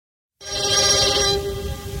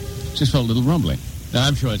Just felt a little rumbling. No,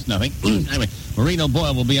 I'm sure it's nothing. Anyway, Marino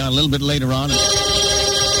Boyle will be on a little bit later on.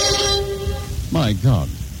 My God.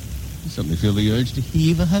 I suddenly feel the urge to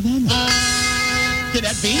heave a Havana. Could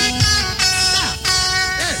that be? Now,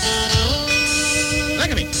 there. Look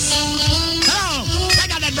at me. Come on. Check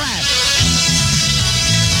out that brass.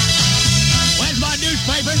 Where's my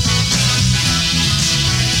newspaper?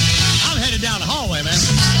 I'm headed down the hallway, man.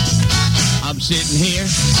 I'm sitting here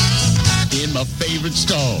in my favorite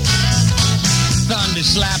stall. Thunder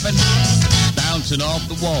slapping, bouncing off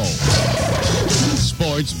the wall.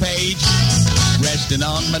 Sports page, resting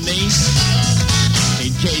on my knee.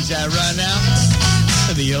 In case I run out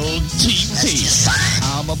of the old TP.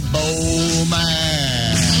 I'm a bold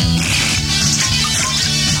man.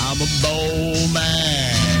 I'm a bold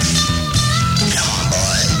man. Come on,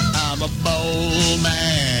 boy. I'm a bold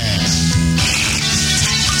man.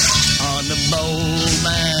 On the bold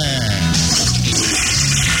man.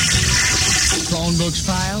 Phone books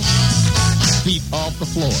filed, feet off the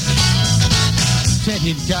floor.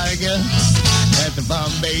 Tinted tiger at the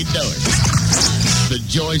Bombay door. The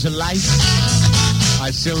joys of life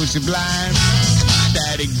are so sublime.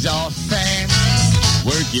 That exhaust fan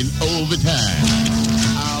working overtime.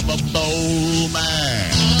 I'm a bold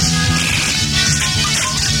man.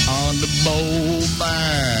 On the bold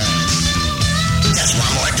man. Just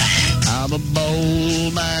one more time. I'm a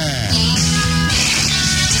bold man.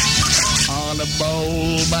 On a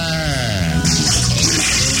bold man.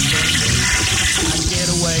 I get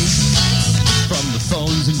away from the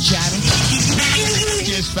phones and chatting.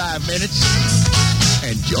 Just 5 minutes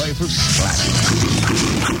and joyful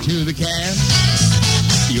splatting. To the can,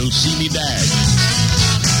 you'll see me dash.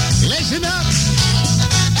 Listen up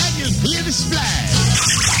and you'll hear the splash.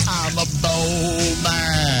 I'm a bold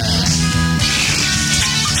man.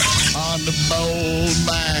 On the bold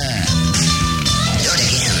man.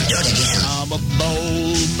 Do it again. I'm a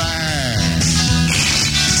bold man.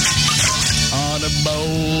 On a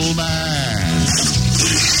bold man.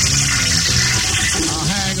 I'll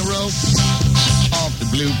hang a rope off the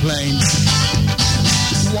blue plane.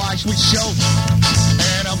 Wash with soap.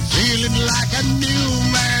 And I'm feeling like a new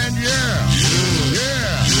man. Yeah.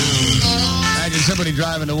 Imagine somebody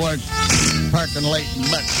driving to work, parking late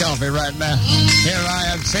and much coffee right now. Here I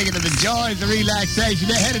am singing to the joys of relaxation.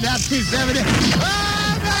 They're headed out 270.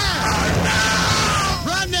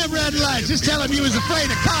 Run them red lights. Just tell him you was afraid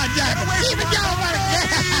of carjacking. Keep it going, buddy.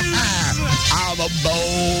 I'm a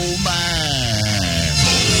bold man.